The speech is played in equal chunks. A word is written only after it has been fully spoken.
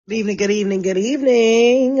Good evening, good evening, good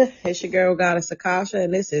evening. It's your girl, Goddess Akasha,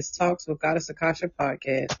 and this is Talks with Goddess Akasha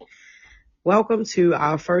podcast. Welcome to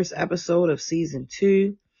our first episode of season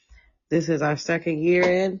 2. This is our second year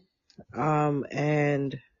in,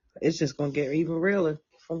 and it's just going to get even realer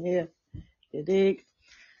from here. You dig?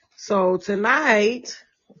 So tonight,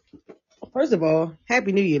 first of all,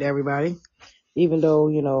 Happy New Year to everybody. Even though,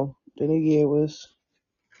 the new year was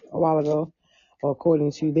a while ago, or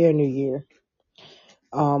according to their new year.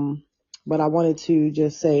 But I wanted to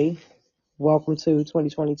just say, welcome to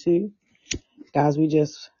 2022. Guys, we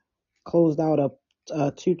just closed out a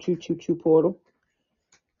 2222 portal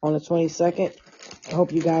on the 22nd. I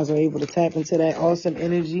hope you guys are able to tap into that awesome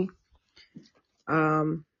energy. I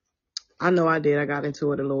know I did. I got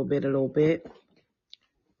into it a little bit.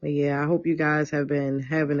 But yeah, I hope you guys have been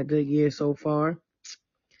having a good year so far.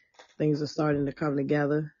 Things are starting to come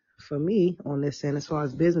together for me on this end as far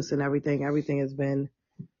as business and everything. Everything has been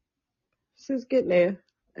just getting there.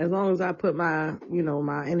 As long as I put my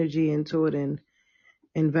energy into it and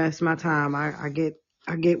invest my time, I get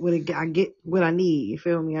what I need. You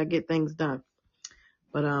feel me? I get things done.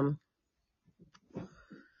 But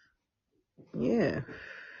yeah,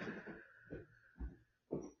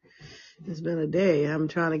 it's been a day. I'm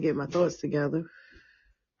trying to get my thoughts together.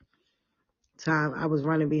 I was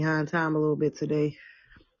running behind time a little bit today.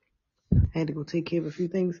 I had to go take care of a few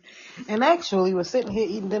things, and actually was sitting here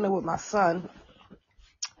eating dinner with my son.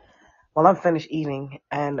 Well, I'm finished eating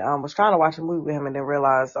and was trying to watch a movie with him, and then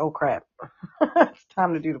realized, oh crap, it's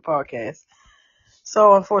time to do the podcast.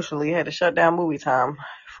 So unfortunately, I had to shut down movie time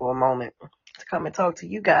for a moment to come and talk to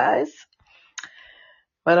you guys.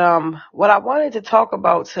 But what I wanted to talk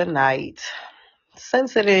about tonight,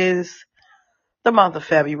 since it is the month of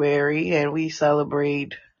February and we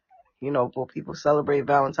celebrate, people celebrate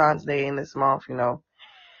Valentine's Day in this month,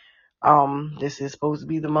 this is supposed to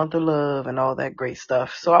be the month of love and all that great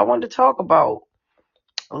stuff. So I wanted to talk about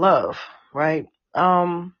love, right?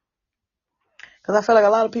 Because I feel like a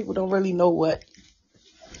lot of people don't really know what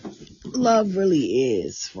love really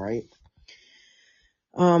is, right?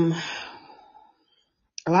 A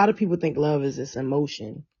lot of people think love is this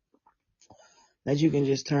emotion that you can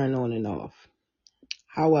just turn on and off.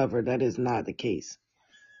 However, that is not the case.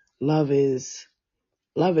 Love is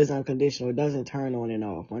unconditional. It doesn't turn on and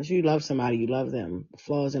off. Once you love somebody, you love them,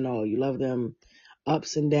 flaws and all. You love them,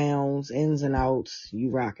 ups and downs, ins and outs.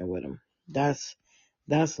 You rocking with them. That's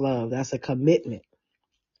love. That's a commitment.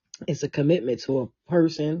 It's a commitment to a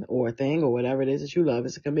person or a thing or whatever it is that you love.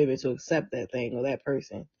 It's a commitment to accept that thing or that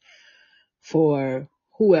person for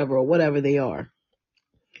whoever or whatever they are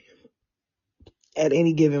at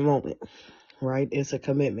any given moment, right? It's a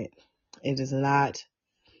commitment. It is not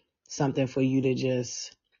something for you to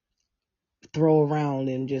just throw around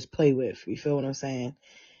and just play with. You feel what I'm saying?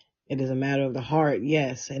 It is a matter of the heart,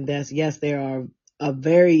 yes. And there are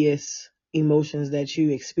various emotions that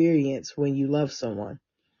you experience when you love someone.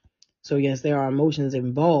 So yes, there are emotions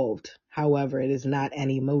involved. However, it is not an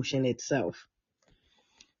emotion itself.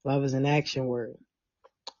 Love is an action word.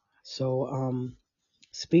 So,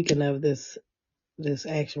 speaking of this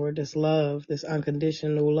action word, this love, this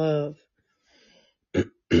unconditional love,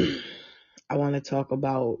 I want to talk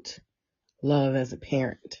about love as a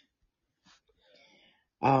parent.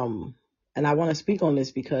 And I want to speak on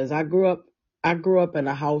this because I grew up in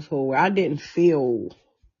a household where I didn't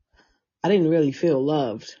really feel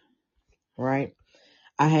loved, right?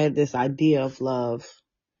 I had this idea of love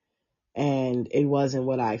and it wasn't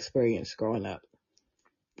what I experienced growing up.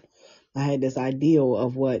 I had this ideal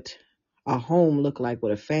of what a home looked like,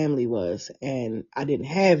 what a family was, and I didn't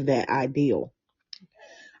have that ideal.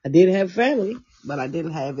 I did have family, but I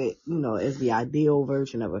didn't have it, as the ideal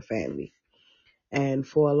version of a family. And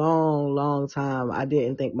for a long, long time, I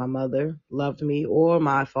didn't think my mother loved me or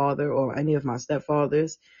my father or any of my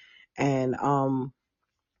stepfathers. And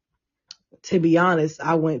to be honest,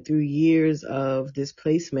 I went through years of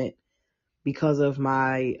displacement because of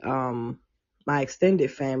my my extended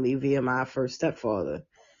family via my first stepfather,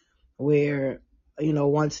 where,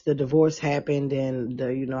 once the divorce happened and,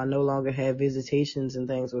 I no longer had visitations and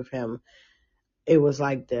things with him, it was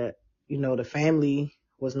like the family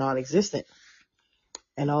was non-existent.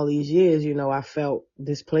 And all these years, I felt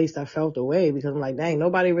displaced. I felt away because I'm like, dang,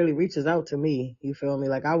 nobody really reaches out to me. You feel me?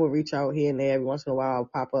 Like I would reach out here and there every once in a while. I'll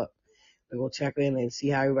pop up to go check in and see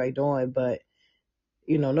how everybody doing. But,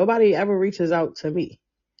 nobody ever reaches out to me.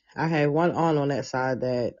 I had one aunt on that side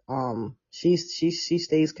that she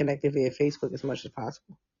stays connected via Facebook as much as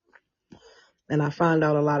possible. And I find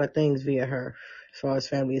out a lot of things via her as far as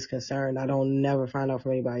family is concerned. I don't never find out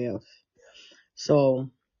from anybody else. So,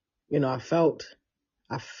 I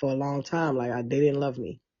for a long time, like they didn't love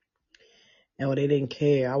me, and they didn't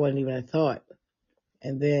care. I wasn't even a thought.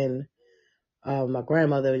 And then my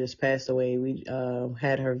grandmother just passed away. We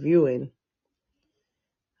had her viewing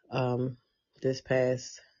this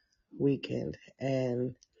past weekend,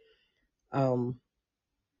 and I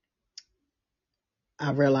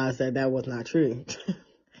realized that was not true.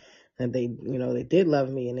 And they did love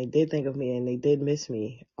me, and they did think of me, and they did miss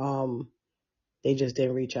me. They just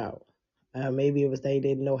didn't reach out. Maybe it was they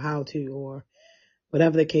didn't know how to, or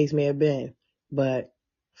whatever the case may have been. But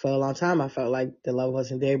for a long time, I felt like the love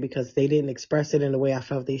wasn't there because they didn't express it in the way I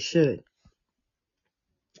felt they should.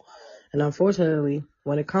 And unfortunately,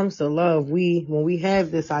 when it comes to love, when we have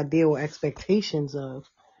this ideal expectations of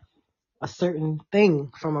a certain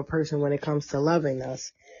thing from a person when it comes to loving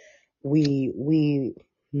us, we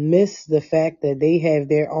miss the fact that they have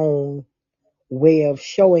their own way of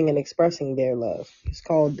showing and expressing their love. It's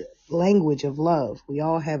called language of love. We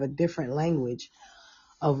all have a different language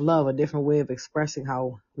of love, a different way of expressing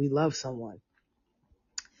how we love someone.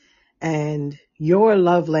 And your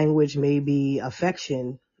love language may be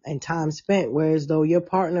affection and time spent, whereas though your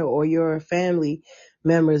partner or your family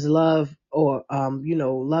members love or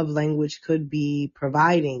love language could be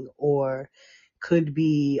providing or could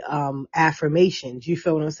be affirmations. You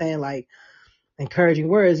feel what I'm saying? Like encouraging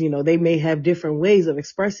words, they may have different ways of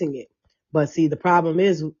expressing it. But see, the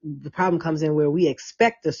problem comes in where we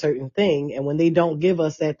expect a certain thing, and when they don't give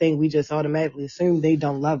us that thing, we just automatically assume they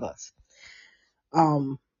don't love us.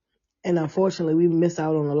 And unfortunately, we miss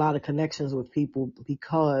out on a lot of connections with people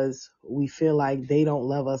because we feel like they don't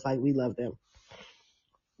love us like we love them.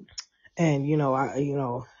 And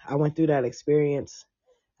I went through that experience,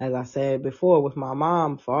 as I said before, with my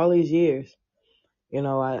mom for all these years.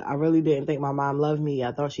 I really didn't think my mom loved me.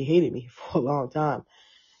 I thought she hated me for a long time.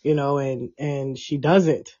 And she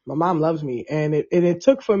doesn't. My mom loves me. And it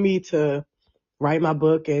took for me to write my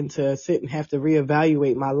book and to sit and have to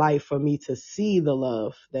reevaluate my life for me to see the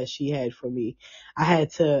love that she had for me.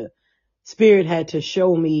 Spirit had to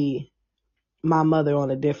show me my mother on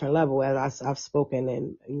a different level, as I've spoken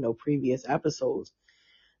in, previous episodes,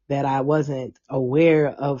 that I wasn't aware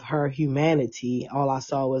of her humanity. All I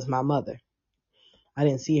saw was my mother. I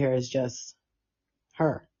didn't see her as just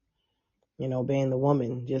her, being the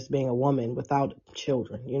woman, just being a woman without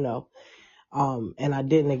children, and I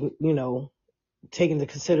didn't, take into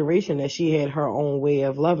consideration that she had her own way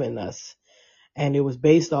of loving us. And it was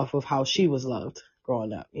based off of how she was loved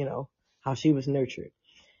growing up, how she was nurtured.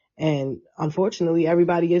 And unfortunately,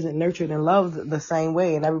 everybody isn't nurtured and loved the same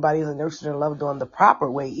way, and everybody isn't nurtured and loved on the proper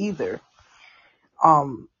way either.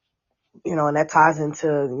 And that ties into,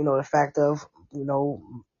 the fact of,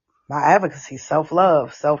 my advocacy,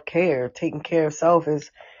 self-love, self-care. Taking care of self is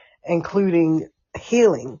including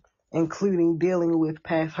healing, including dealing with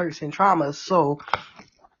past hurts and traumas. So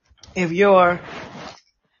if you're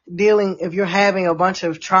having a bunch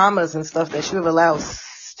of traumas and stuff that you have allowed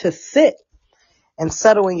to sit and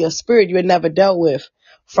settle in your spirit, you had never dealt with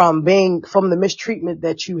from the mistreatment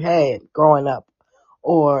that you had growing up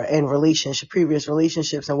or in previous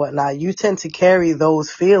relationships and whatnot, you tend to carry those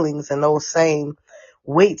feelings and those same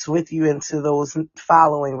weights with you into those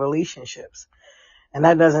following relationships. And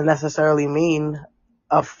that doesn't necessarily mean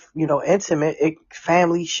intimate,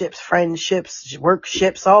 family ships, friendships, work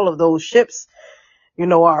ships, all of those ships,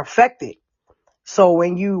 are affected. So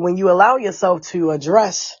when you allow yourself to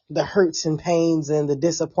address the hurts and pains and the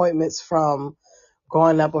disappointments from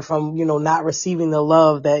growing up or from, not receiving the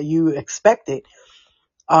love that you expected,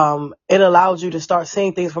 it allows you to start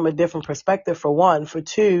seeing things from a different perspective, for one. For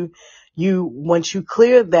two, once you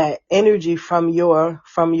clear that energy from your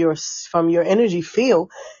energy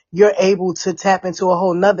field, you're able to tap into a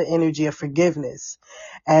whole nother energy of forgiveness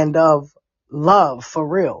and of love for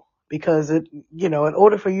real. Because in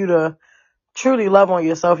order for you to truly love on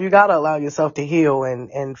yourself, you got to allow yourself to heal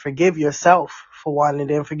and forgive yourself for one, and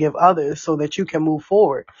then forgive others so that you can move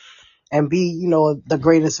forward and be, the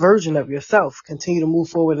greatest version of yourself. Continue to move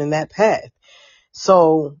forward in that path.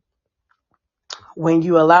 So when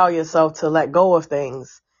you allow yourself to let go of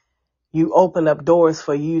things, you open up doors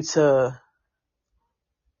for you to,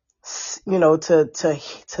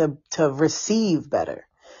 to receive better,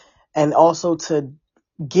 and also to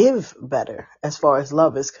give better as far as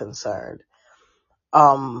love is concerned.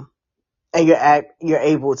 And you're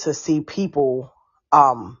able to see people,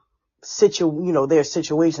 their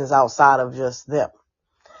situations outside of just them.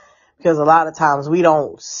 Because a lot of times we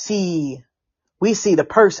see the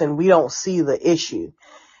person, we don't see the issue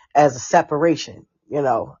as a separation.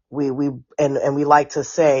 We like to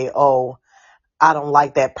say, oh, I don't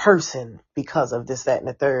like that person because of this, that, and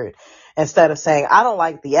the third, instead of saying, I don't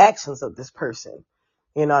like the actions of this person.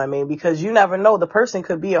 You know what I mean? Because you never know. The person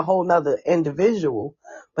could be a whole nother individual,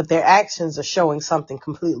 but their actions are showing something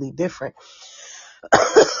completely different.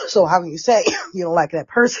 So how can you say you don't like that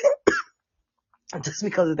person just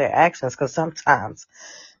because of their actions? Because sometimes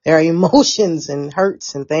there are emotions and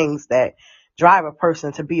hurts and things that drive a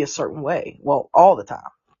person to be a certain way. Well, all the time.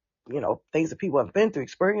 Things that people have been through,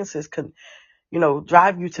 experiences can,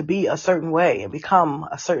 drive you to be a certain way and become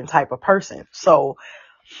a certain type of person. So,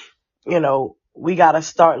 we got to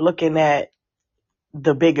start looking at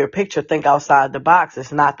the bigger picture, think outside the box.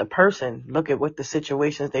 It's not the person. Look at what the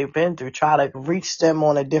situations they've been through. Try to reach them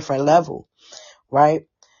on a different level, right?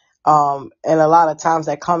 And a lot of times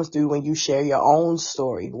that comes through when you share your own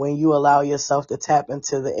story, when you allow yourself to tap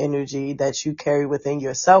into the energy that you carry within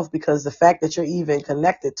yourself, because the fact that you're even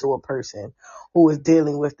connected to a person who is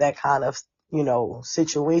dealing with that kind of,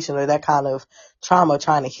 situation or that kind of trauma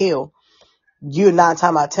trying to heal, you 9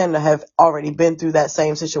 times out of 10 have already been through that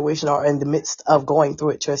same situation or in the midst of going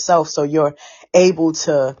through it yourself. So you're able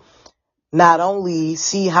to not only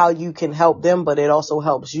see how you can help them, but it also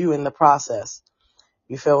helps you in the process.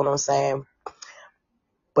 You feel what I'm saying?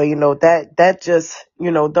 But that just,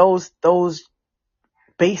 those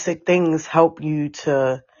basic things help you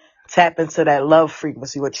to tap into that love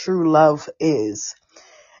frequency, what true love is.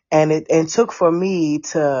 And it took for me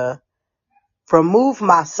to remove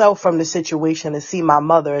myself from the situation and see my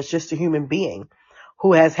mother as just a human being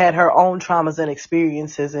who has had her own traumas and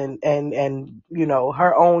experiences and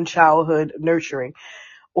her own childhood nurturing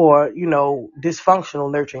or,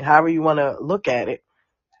 dysfunctional nurturing, however you want to look at it,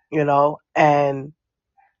 and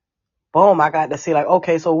boom, I got to see like,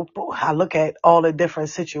 okay, so I look at all the different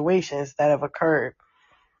situations that have occurred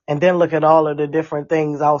and then look at all of the different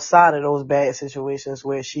things outside of those bad situations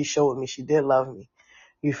where she showed me she did love me.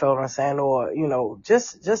 You feel what I'm saying? Or,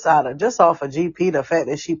 just off of GP, the fact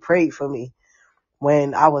that she prayed for me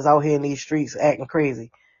when I was out here in these streets acting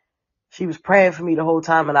crazy. She was praying for me the whole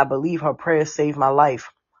time, and I believe her prayers saved my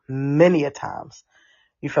life many a times.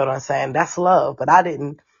 You feel what I'm saying? That's love. But I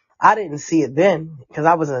didn't see it then because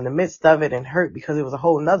I was in the midst of it and hurt because it was a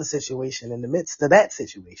whole nother situation in the midst of that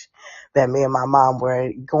situation that me and my mom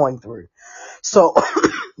were going through. So,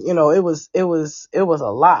 it was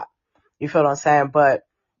a lot. You feel what I'm saying? But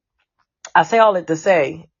I say all that to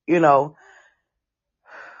say,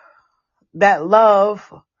 that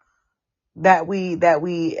love that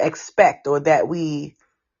we expect or that we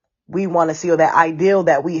want to see, or that ideal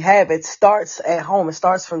that we have, it starts at home. It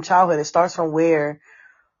starts from childhood. It starts from where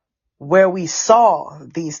we saw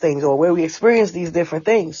these things or where we experienced these different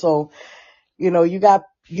things. So, you got,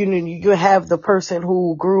 you have the person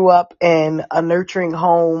who grew up in a nurturing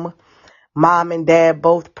home, mom and dad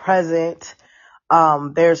both present.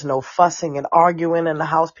 There's no fussing and arguing in the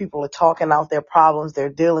house. People are talking out their problems. They're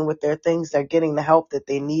dealing with their things. They're getting the help that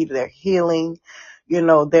they need. They're healing.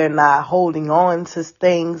 They're not holding on to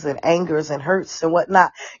things and angers and hurts and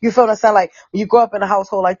whatnot. You feel what I'm saying? Like when you grow up in a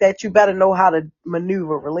household like that, you better know how to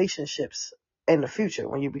maneuver relationships in the future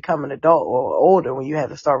when you become an adult or older, when you have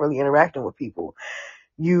to start really interacting with people.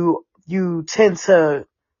 You tend to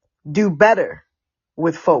do better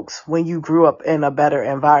with folks when you grew up in a better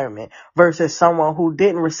environment versus someone who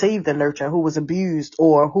didn't receive the nurture, who was abused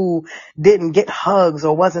or who didn't get hugs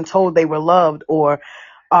or wasn't told they were loved or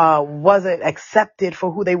wasn't accepted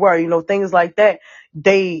for who they were, things like that.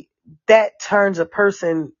 That turns a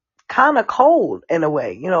person kind of cold in a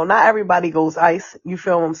way. Not everybody goes ice, you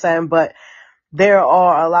feel what I'm saying? But there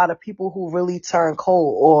are a lot of people who really turn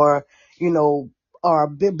cold or, or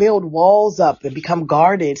build walls up and become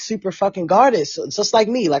guarded, super fucking guarded. So just like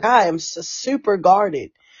me, like I am super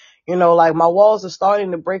guarded, like my walls are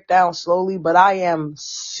starting to break down slowly, but I am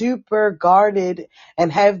super guarded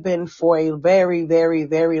and have been for a very, very,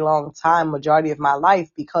 very long time, majority of my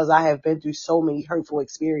life, because I have been through so many hurtful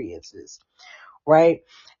experiences. Right.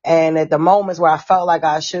 And at the moments where I felt like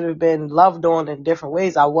I should have been loved on in different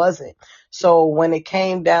ways, I wasn't. So when it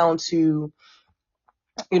came down to,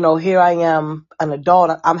 here I am, an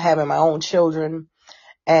adult, I'm having my own children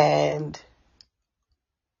and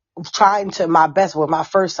trying to my best with my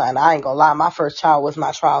first son. I ain't gonna lie. My first child was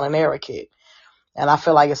my trial and error kid. And I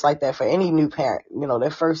feel like it's like that for any new parent.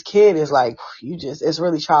 Their first kid is like, it's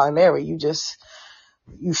really trial and error. You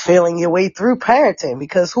feeling your way through parenting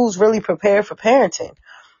because who's really prepared for parenting?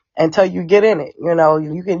 Until you get in it,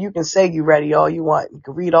 you can say you're ready all you want. You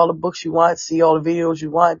can read all the books you want, see all the videos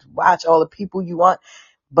you want, watch all the people you want,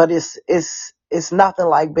 but it's nothing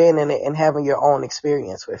like being in it and having your own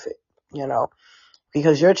experience with it,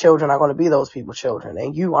 because your children are going to be those people's children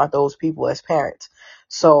and you aren't those people as parents.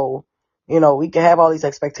 So, we can have all these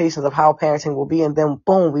expectations of how parenting will be, and then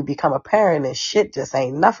boom, we become a parent and shit just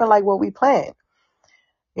ain't nothing like what we planned,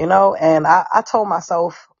 and I told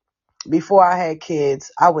myself before I had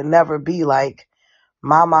kids, I would never be like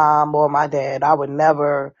my mom or my dad. I would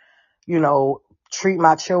never, treat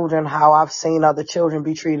my children how I've seen other children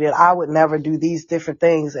be treated. I would never do these different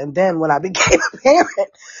things. And then when I became a parent,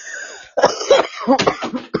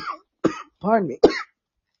 pardon me,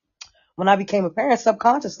 when I became a parent,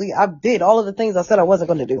 subconsciously, I did all of the things I said I wasn't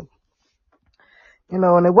going to do.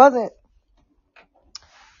 And it wasn't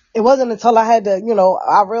until I had to,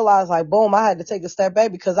 I realized like, boom, I had to take a step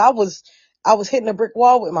back because I was hitting a brick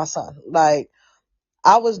wall with my son. Like,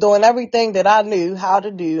 I was doing everything that I knew how to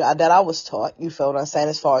do, that I was taught, you feel what I'm saying,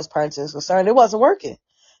 as far as parenting is concerned. It wasn't working.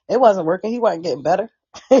 He wasn't getting better.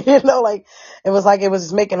 Like, it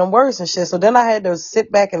was making him worse and shit. So then I had to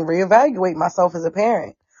sit back and reevaluate myself as a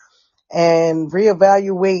parent and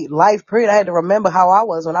reevaluate life, period. I had to remember how I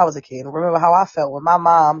was when I was a kid, and remember how I felt when my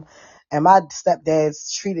mom and my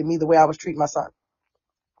stepdads treated me the way I was treating my son.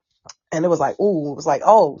 And it was like,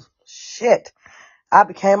 oh, shit. I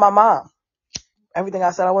became my mom. Everything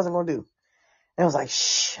I said I wasn't going to do. And it was like,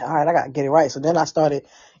 all right, I got to get it right. So then I started,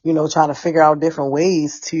 trying to figure out different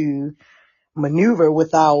ways to maneuver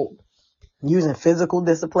without using physical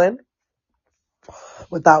discipline,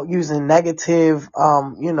 without using negative,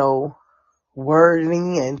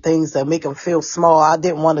 wording and things that make them feel small. I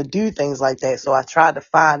didn't want to do things like that. So I tried to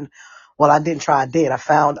find, I didn't try, I did. I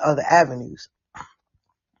found other avenues.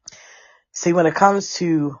 See, when it comes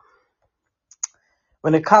to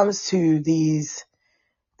these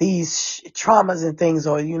traumas and things,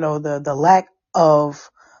 or, the lack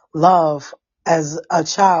of love as a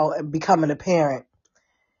child becoming a parent,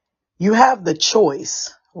 you have the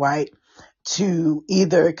choice, right, to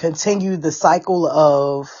either continue the cycle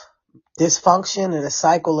of dysfunction and a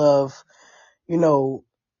cycle of, no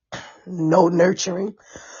nurturing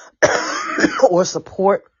or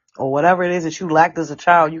support or whatever it is that you lacked as a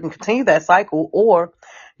child. You can continue that cycle, or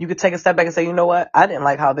you could take a step back and say, you know what? I didn't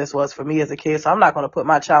like how this was for me as a kid, so I'm not going to put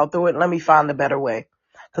my child through it. Let me find a better way,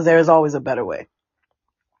 because there is always a better way.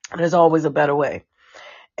 There's always a better way.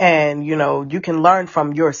 And, you can learn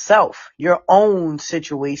from yourself, your own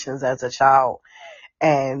situations as a child,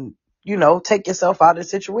 and, take yourself out of the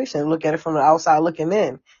situation and look at it from the outside looking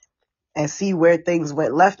in and see where things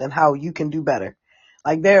went left and how you can do better.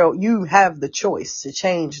 Like, you have the choice to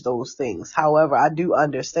change those things. However, I do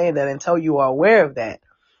understand that until you are aware of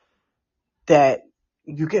that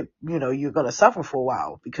you get, you're going to suffer for a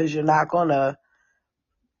while, because you're not going to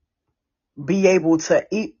be able to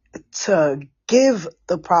give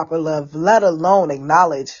the proper love, let alone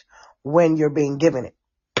acknowledge when you're being given it.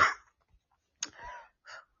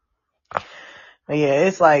 But yeah,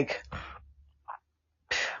 it's like,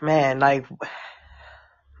 man, like,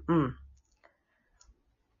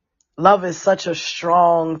 love is such a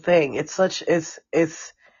strong thing. It's so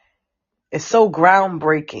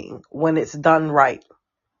groundbreaking when it's done right.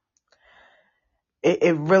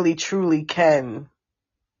 It really truly can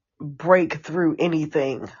break through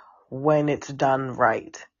anything when it's done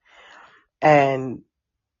right. And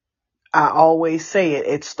I always say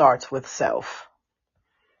it starts with self.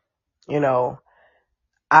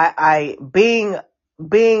 I being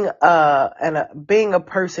a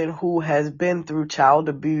person who has been through child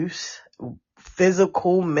abuse,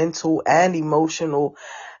 physical, mental, and emotional,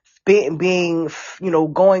 being,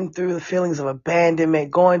 going through the feelings of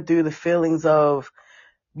abandonment, going through the feelings of,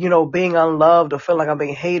 being unloved or feeling like I'm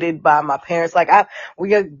being hated by my parents. Like,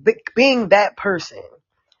 being that person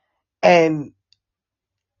and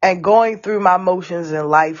going through my emotions in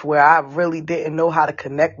life where I really didn't know how to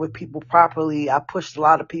connect with people properly. I pushed a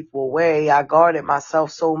lot of people away. I guarded myself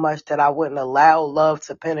so much that I wouldn't allow love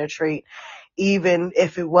to penetrate. Even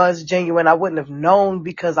if it was genuine, I wouldn't have known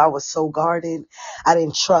because I was so guarded. I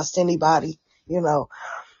didn't trust anybody.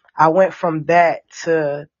 I went from that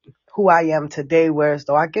to who I am today, whereas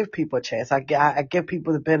though I give people a chance. I give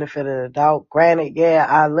people the benefit of the doubt. Granted, yeah,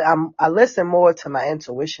 I listen more to my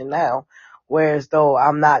intuition now, whereas though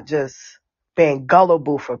I'm not just being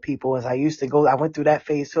gullible for people as I used to go. I went through that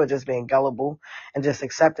phase too, of just being gullible and just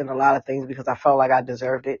accepting a lot of things because I felt like I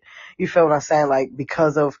deserved it. You feel what I'm saying? Like,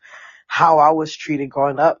 because of how I was treated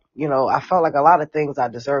growing up, I felt like a lot of things I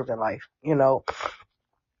deserved in life,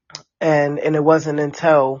 and it wasn't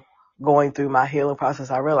until going through my healing process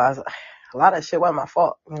I realized a lot of shit wasn't my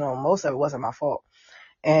fault. Most of it wasn't my fault.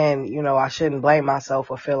 And, I shouldn't blame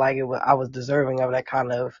myself or feel like I was deserving of that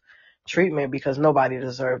kind of treatment, because nobody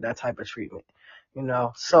deserved that type of treatment,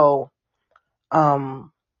 So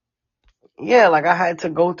yeah, like I had to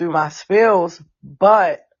go through my spills,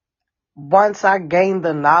 but once I gained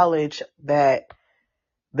the knowledge that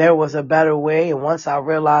there was a better way, and once I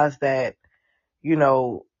realized that, you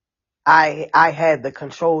know, I had the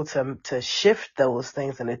control to shift those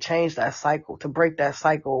things and to change that cycle, to break that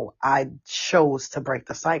cycle, I chose to break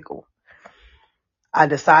the cycle. I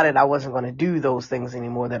decided I wasn't going to do those things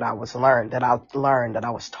anymore that I learned, that I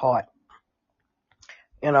was taught,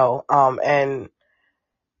 and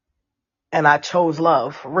I chose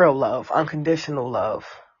love, real love, unconditional love,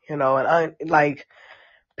 like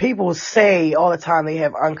people say all the time they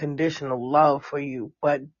have unconditional love for you,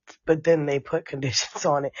 but then they put conditions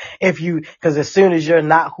on it. Because as soon as you're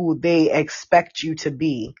not who they expect you to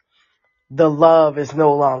be, the love is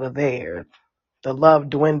no longer there. The love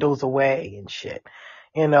dwindles away and shit.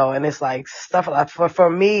 And it's like stuff like for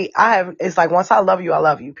me, it's like once I love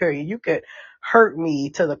you, period. You could hurt me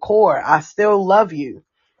to the core. I still love you.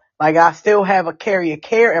 Like I still carry a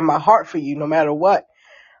care in my heart for you no matter what.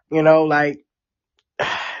 Like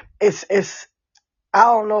it's I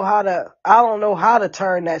don't know how to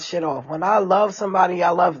turn that shit off. When I love somebody, I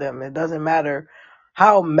love them. It doesn't matter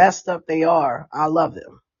how messed up they are. I love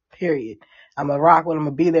them. Period. I'm gonna rock with them.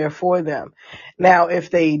 I'm gonna be there for them. Now,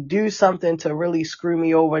 if they do something to really screw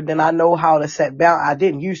me over, then I know how to I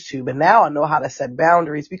didn't used to, but now I know how to set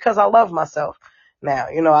boundaries because I love myself now.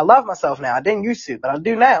 I love myself now. I didn't used to, but I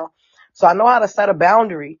do now. So I know how to set a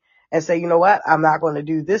boundary and say, you know what? I'm not going to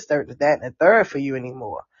do this, that, and the third for you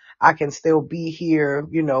anymore. I can still be here,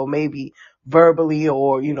 maybe verbally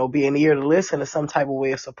or, be an ear to listen to some type of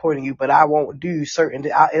way of supporting you, but I won't do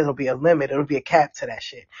it'll be a limit. It'll be a cap to that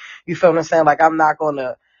shit. You feel what I'm saying? Like I'm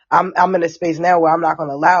in a space now where I'm not going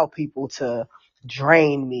to allow people to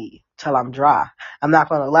drain me till I'm dry. I'm not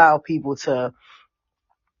going to allow people to,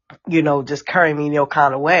 just carry me no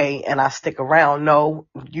kind of way and I stick around. No,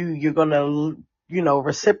 you're going to,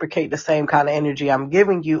 reciprocate the same kind of energy I'm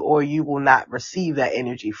giving you, or you will not receive that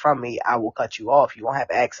energy from me. I will cut you off. You won't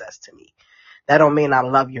have access to me. That don't mean I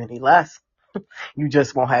love you any less. You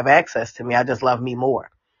just won't have access to me. I just love me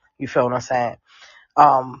more. You feel what I'm saying?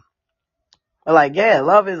 Like, yeah,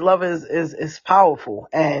 love is powerful,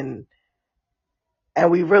 and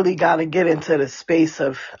we really got to get into the space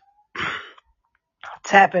of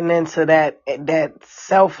tapping into that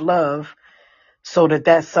self-love so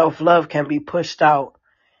that self-love can be pushed out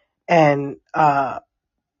and,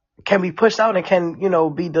 can,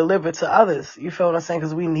 be delivered to others. You feel what I'm saying?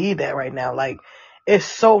 Because we need that right now. Like, it's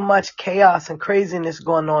so much chaos and craziness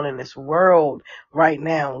going on in this world right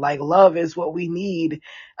now. Like, love is what we need.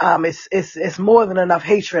 It's more than enough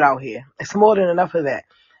hatred out here. It's more than enough of that.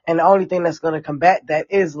 And the only thing that's going to combat that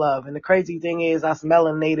is love. And the crazy thing is, us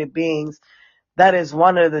melanated beings, that is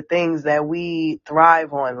one of the things that we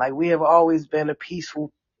thrive on. Like, we have always been a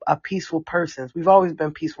peaceful persons. We've always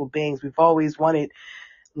been peaceful beings. We've always wanted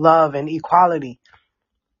love and equality.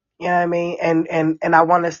 You know what I mean? And I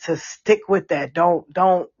want us to stick with that. Don't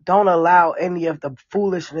allow any of the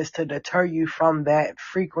foolishness to deter you from that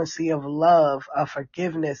frequency of love, of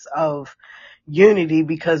forgiveness, of unity,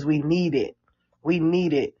 because we need it. We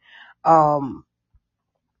need it.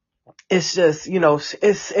 It's just,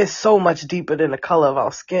 it's so much deeper than the color of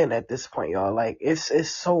our skin at this point, y'all. Like,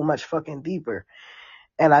 it's so much fucking deeper.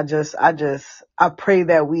 And I pray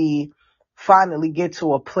that we finally get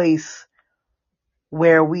to a place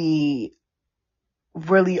where we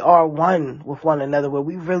really are one with one another, where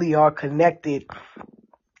we really are connected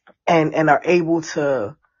and are able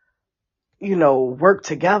to, work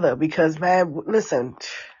together. Because, man, listen,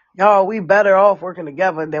 y'all, we better off working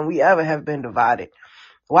together than we ever have been divided.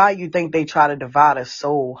 Why you think they try to divide us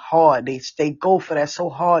so hard? They go for that so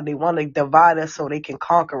hard. They want to divide us so they can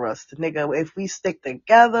conquer us. Nigga, if we stick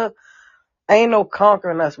together, ain't no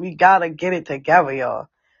conquering us. We gotta get it together, y'all.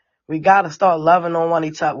 We gotta start loving on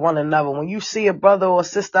one another. When you see a brother or a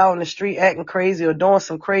sister out in the street acting crazy or doing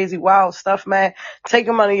some crazy wild stuff, man, take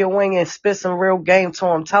them under your wing and spit some real game to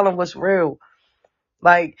them. Tell them what's real.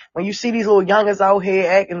 Like, when you see these little youngers out here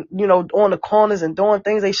acting, on the corners and doing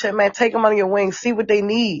things they shit, man, take them under your wing. See what they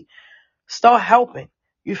need. Start helping.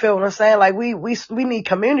 You feel what I'm saying? Like, we need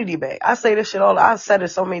community back. I say this shit I said it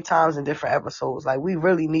so many times in different episodes. Like, we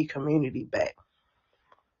really need community back.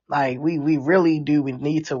 Like, we really do. We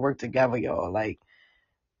need to work together, y'all. Like,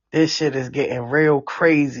 this shit is getting real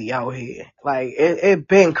crazy out here. Like, it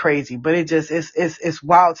been crazy, but it's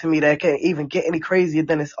wild to me that it can't even get any crazier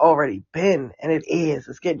than it's already been. And it is.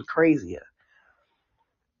 It's getting crazier.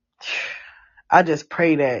 I just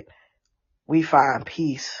pray that we find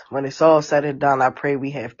peace. When it's all said and done, I pray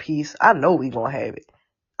we have peace. I know we gonna have it.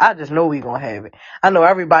 I just know we gonna have it. I know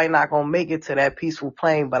everybody not gonna make it to that peaceful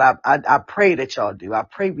plane, but I pray that y'all do. I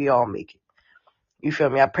pray we all make it. You feel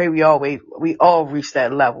me? I pray we all reach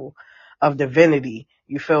that level of divinity.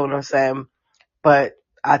 You feel what I'm saying? But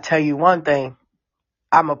I tell you one thing,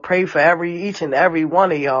 I'ma pray for each and every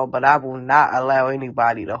one of y'all, but I will not allow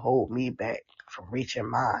anybody to hold me back from reaching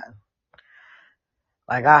mine.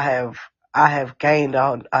 Like I have gained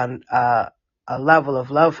a level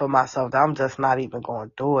of love for myself that I'm just not even going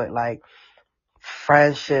to do it. Like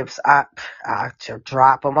friendships, I should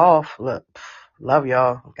drop them off. Look, love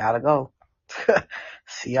y'all, gotta go.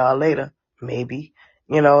 See y'all later, maybe.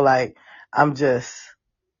 You know, like I've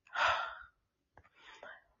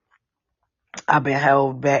been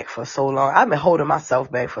held back for so long. I've been holding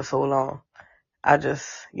myself back for so long.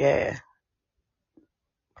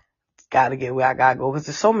 Gotta get where I gotta go. Because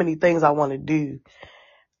there's so many things I want to do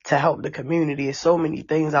to help the community. There's so many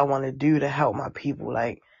things I want to do to help my people.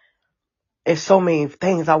 Like, it's so many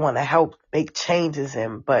things I want to help make changes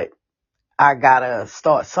in, but I gotta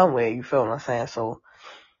start somewhere. You feel what I'm saying? So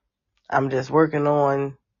I'm just working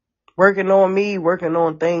on me, working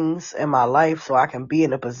on things in my life so I can be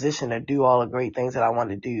in a position to do all the great things that I want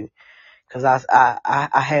to do. Cause I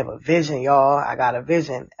have a vision, y'all. I got a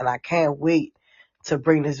vision and I can't wait to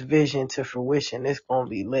bring this vision to fruition. It's going to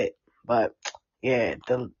be lit. But yeah,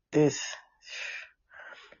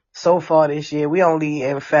 so far this year, we only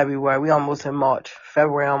in February. We almost in March.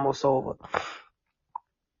 February almost over.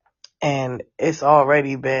 And it's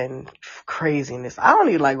already been craziness. I don't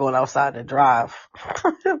even like going outside to drive.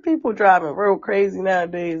 People driving real crazy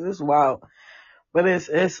nowadays. It's wild. But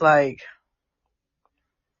it's like,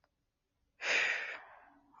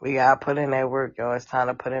 we gotta put in that work, y'all. It's time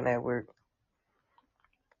to put in that work.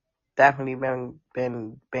 Definitely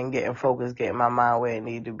been getting focused, getting my mind where it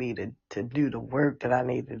need to be to do the work that I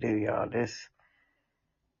need to do, y'all.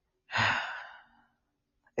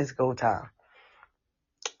 It's go time.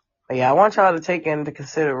 But yeah, I want y'all to take into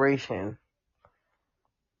consideration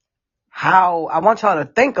how I want y'all to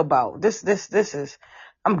think about this is,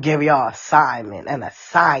 I'm giving y'all an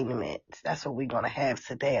assignment. That's what we're going to have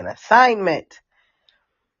today, an assignment.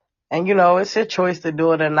 And you know, it's your choice to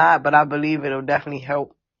do it or not, but I believe it'll definitely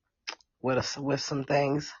help with some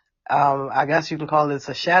things. I guess you can call this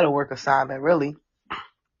a shadow work assignment, really.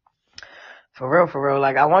 For real.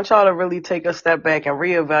 Like, I want y'all to really take a step back and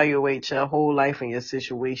reevaluate your whole life and your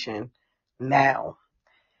situation now.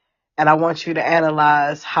 And I want you to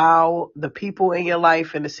analyze how the people in your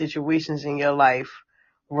life and the situations in your life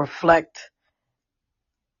reflect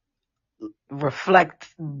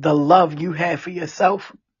the love you have for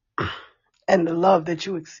yourself and the love that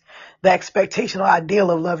the expectation or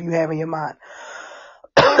ideal of love you have in your mind.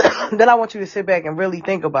 Then I want you to sit back and really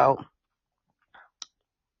think about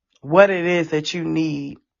what it is that you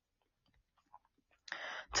need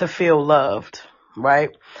to feel loved,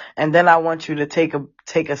 right? And then I want you to take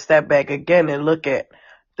a step back again and look at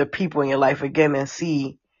the people in your life again and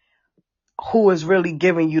see who is really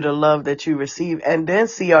giving you the love that you receive, and then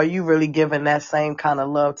see, are you really giving that same kind of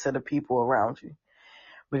love to the people around you?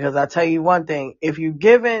 Because I tell you one thing, if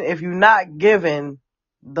you're not giving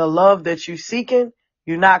the love that you're seeking,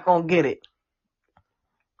 you're not going to get it.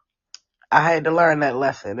 I had to learn that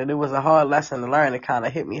lesson, and it was a hard lesson to learn. It kind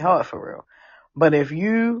of hit me hard for real. But if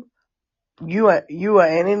you are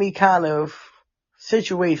in any kind of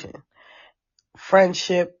situation,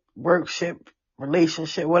 friendship, workship,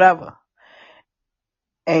 relationship, whatever,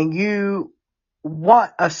 and you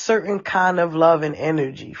want a certain kind of love and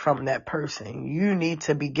energy from that person, you need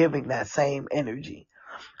to be giving that same energy.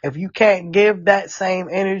 If you can't give that same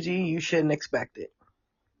energy, you shouldn't expect it.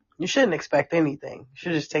 You shouldn't expect anything. You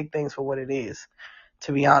should just take things for what it is.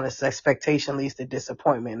 To be honest, expectation leads to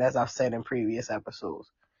disappointment, as I've said in previous episodes.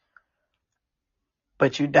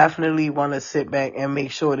 But you definitely want to sit back and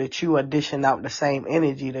make sure that you are dishing out the same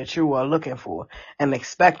energy that you are looking for and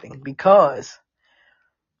expecting, because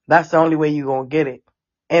that's the only way you're going to get it.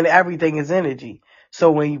 And everything is energy.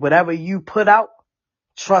 So whatever you put out,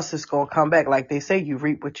 trust is going to come back. Like they say, you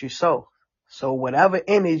reap what you sow. So whatever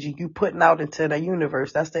energy you putting out into the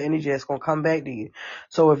universe, that's the energy that's going to come back to you.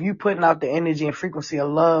 So if you putting out the energy and frequency of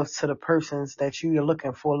love to the persons that you're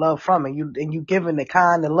looking for love from, and you giving the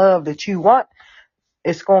kind of love that you want,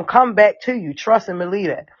 it's going to come back to you. Trust and believe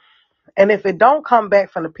that. And if it don't come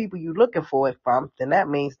back from the people you looking for it from, then that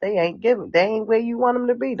means they ain't where you want them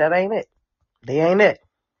to be. That ain't it. They ain't it.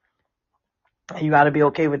 And you got to be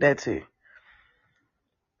okay with that too.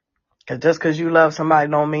 Because just because you love somebody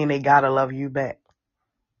don't mean they got to love you back.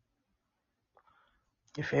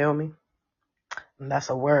 You feel me? And that's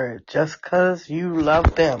a word. Just because you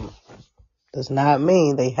love them does not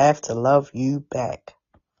mean they have to love you back.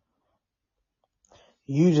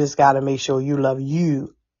 You just got to make sure you love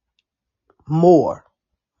you more.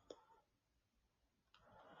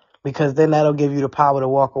 Because then that'll give you the power to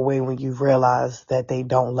walk away when you realize that they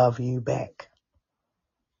don't love you back.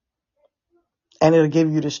 And it'll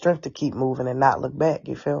give you the strength to keep moving and not look back.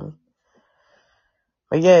 You feel me?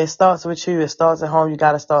 But yeah, it starts with you. It starts at home. You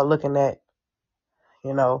got to start looking at,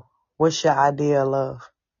 what's your idea of love?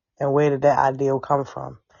 And where did that ideal come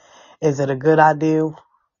from? Is it a good ideal?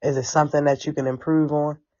 Is it something that you can improve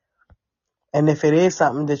on? And if it is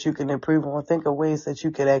something that you can improve on, think of ways that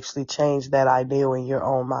you could actually change that ideal in your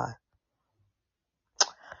own mind.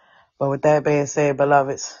 But with that being said,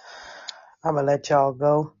 beloveds, I'm going to let y'all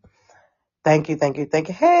go. Thank you.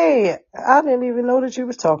 Hey, I didn't even know that you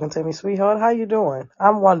was talking to me, sweetheart. How you doing?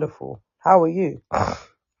 I'm wonderful. How are you?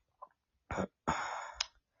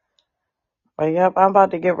 But yep, I'm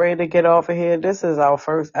about to get ready to get off of here. This is our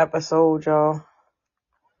first episode, y'all,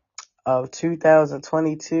 of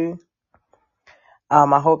 2022.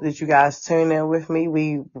 I hope that you guys tune in with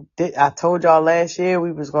me. I told y'all last year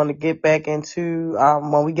we was going to get back into,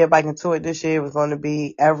 when we get back into it this year, it was going to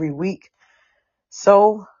be every week.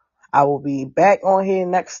 So I will be back on here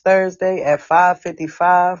next Thursday at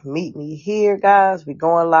 5:55. Meet me here, guys. We're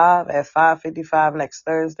going live at 5:55 next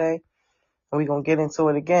Thursday. And we're going to get into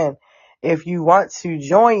it again. If you want to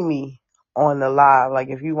join me on the live, like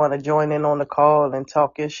if you want to join in on the call and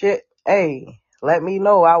talk your shit, hey, let me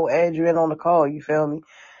know. I will add you in on the call. You feel me?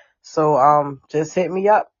 So, just hit me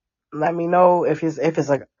up. Let me know if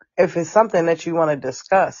it's something that you want to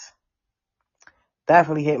discuss.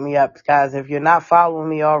 Definitely hit me up, guys. If you're not following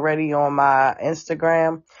me already on my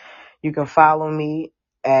Instagram, you can follow me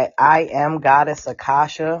at I am Goddess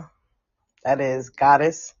Akasha. That is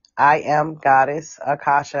Goddess. I am Goddess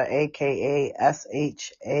Akasha, AKASHA.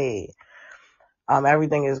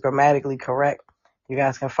 Everything is grammatically correct. You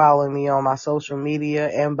guys can follow me on my social media.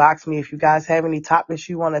 Inbox me if you guys have any topics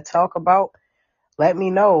you want to talk about. Let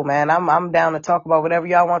me know, man. I'm down to talk about whatever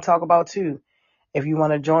y'all want to talk about too. If you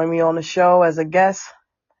want to join me on the show as a guest,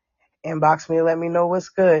 inbox me and let me know what's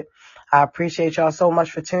good. I appreciate y'all so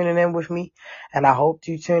much for tuning in with me, and I hope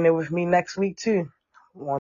you tune in with me next week too.